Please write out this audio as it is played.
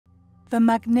The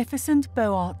magnificent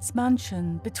Beaux Arts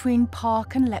mansion between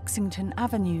Park and Lexington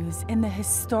Avenues in the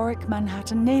historic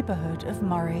Manhattan neighborhood of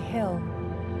Murray Hill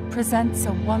presents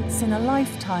a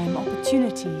once-in-a-lifetime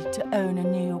opportunity to own a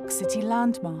New York City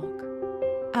landmark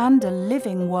and a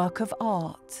living work of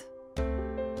art.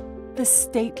 The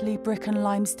stately brick and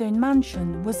limestone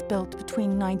mansion was built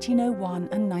between 1901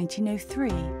 and 1903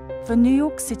 for New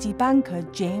York City banker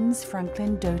James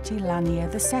Franklin Doughty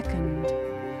Lanier II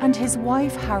and his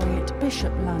wife Harriet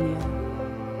Bishop Lanier.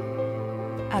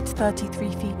 At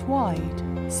 33 feet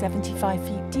wide, 75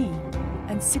 feet deep,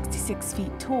 and 66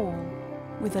 feet tall,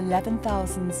 with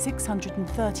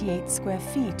 11,638 square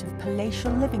feet of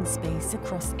palatial living space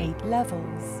across 8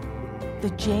 levels,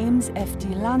 the James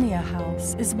F.D. Lanier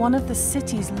House is one of the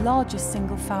city's largest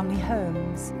single-family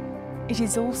homes. It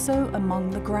is also among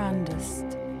the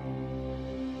grandest.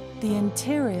 The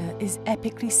interior is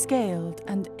epically scaled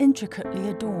and intricately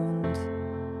adorned.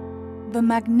 The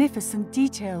magnificent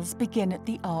details begin at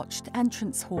the arched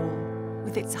entrance hall,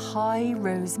 with its high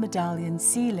rose medallion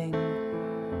ceiling.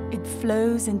 It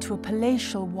flows into a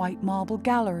palatial white marble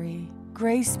gallery,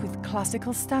 graced with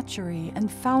classical statuary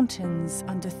and fountains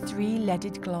under 3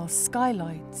 leaded glass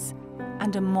skylights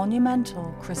and a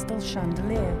monumental crystal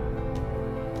chandelier.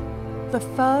 The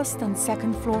first and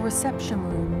second floor reception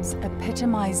rooms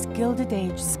epitomize Gilded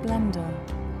Age splendor.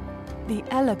 The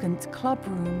elegant club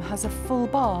room has a full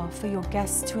bar for your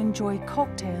guests to enjoy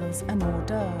cocktails and hors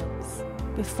d'oeuvres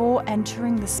before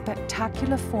entering the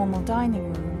spectacular formal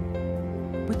dining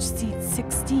room, which seats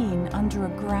 16 under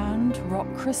a grand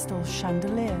rock crystal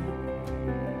chandelier.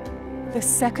 The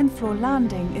second floor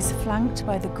landing is flanked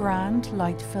by the grand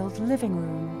light-filled living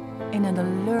room in an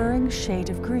alluring shade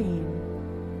of green.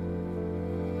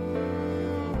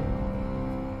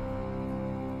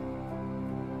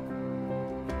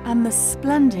 And the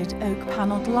splendid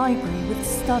oak-panelled library with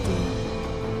study.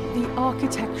 The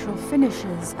architectural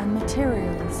finishes and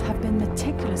materials have been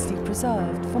meticulously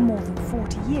preserved for more than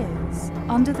 40 years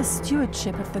under the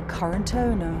stewardship of the current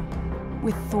owner,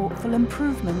 with thoughtful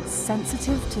improvements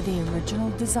sensitive to the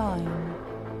original design.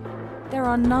 There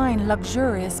are 9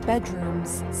 luxurious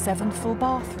bedrooms, 7 full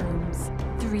bathrooms,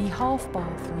 3 half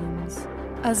bathrooms,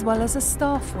 as well as a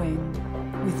staff wing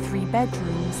with 3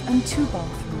 bedrooms and 2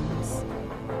 bathrooms.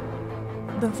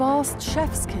 The vast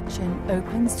chef's kitchen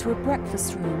opens to a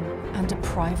breakfast room and a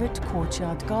private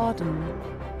courtyard garden.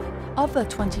 Other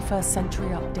 21st century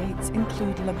updates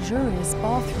include luxurious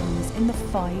bathrooms in the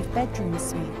 5-bedroom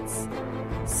suites,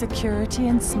 security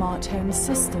and smart home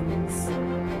systems,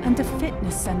 and a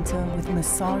fitness center with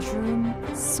massage room,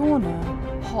 sauna,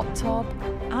 hot tub,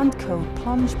 and cold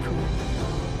plunge pool.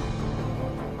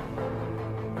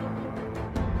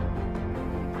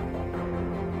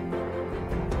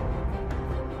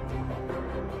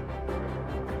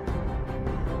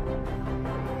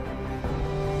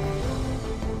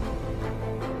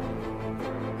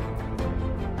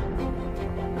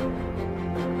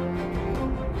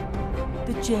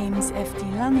 The James F.D.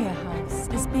 Lanier House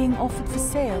is being offered for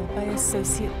sale by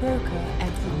associate broker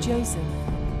Edward Joseph,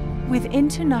 with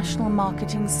international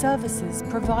marketing services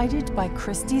provided by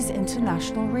Christie's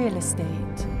International Real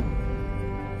Estate.